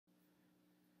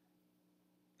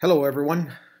Hello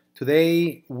everyone.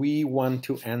 Today we want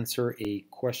to answer a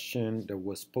question that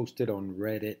was posted on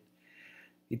Reddit.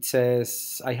 It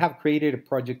says, I have created a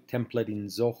project template in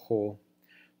Zoho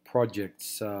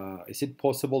Projects. Is it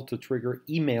possible to trigger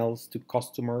emails to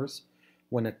customers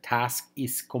when a task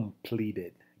is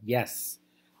completed? Yes,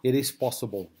 it is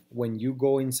possible. When you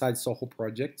go inside Zoho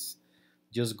Projects,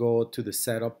 just go to the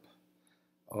setup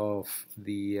of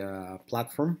the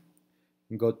platform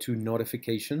and go to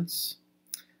notifications.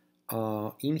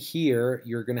 In here,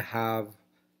 you're going to have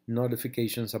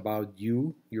notifications about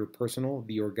you, your personal,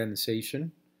 the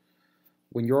organization.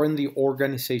 When you're in the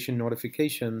organization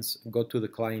notifications, go to the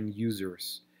client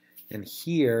users. And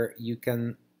here you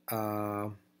can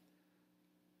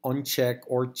uncheck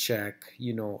or check,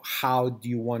 how do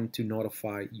you want to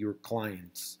notify your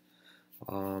clients?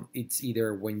 It's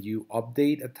either when you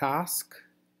update a task,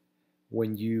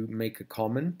 when you make a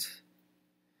comment,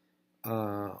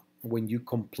 when you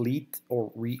complete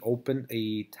or reopen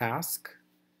a task,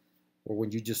 or when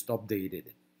you just updated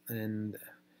it. And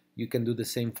you can do the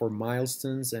same for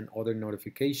milestones and other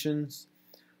notifications,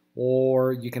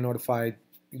 or you can notify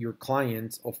your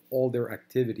clients of all their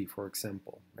activity, for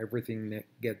example, everything that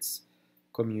gets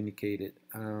communicated.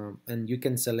 And you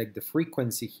can select the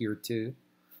frequency here too,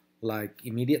 like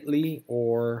immediately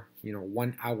or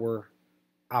 1 hour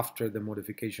after the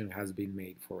modification has been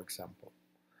made, for example.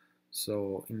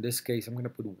 So in this case, I'm going to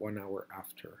put 1 hour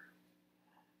after.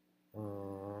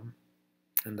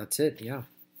 And that's it. Yeah,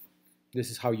 this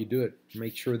is how you do it.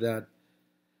 Make sure that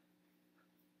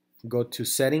go to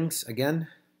settings again,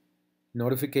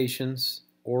 notifications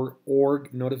or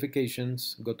org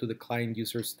notifications, go to the client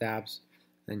users tabs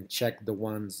and check the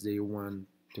ones they want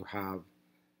to have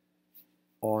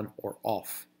on or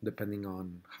off depending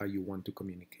on how you want to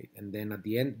communicate. And then at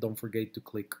the end, don't forget to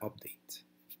click update.